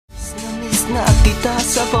na kita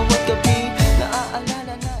sa bawat gabi.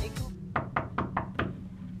 Naaalala na ikaw.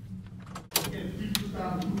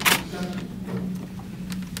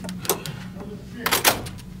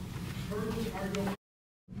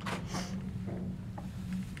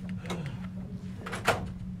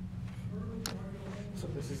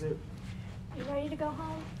 So this is it. You ready to go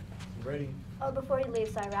home? I'm ready. Oh, before you leave,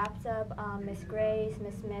 so I wrapped up Miss Grace,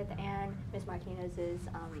 Miss Smith, and Miss Martinez's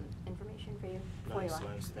information for you before you left.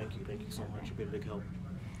 Nice. Thank you so much. You've been a big help.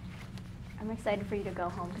 I'm excited for you to go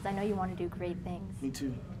home because I know you want to do great things. Me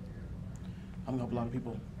too. I'm gonna help a lot of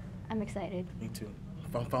people. I'm excited. Me too.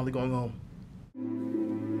 I'm finally going home.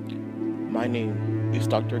 My name is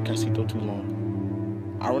Dr. Cassito Tulong.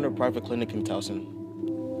 I run a private clinic in Towson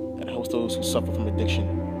that helps those who suffer from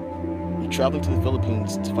addiction. I'm traveling to the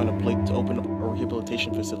Philippines to find a place to open up a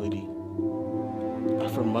rehabilitation facility.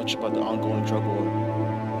 I've heard much about the ongoing drug war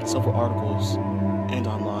in several articles and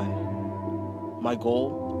online. My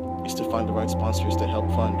goal is to find the right sponsors to help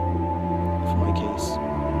fund for my case.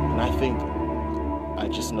 And I think I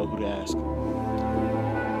just know who to ask.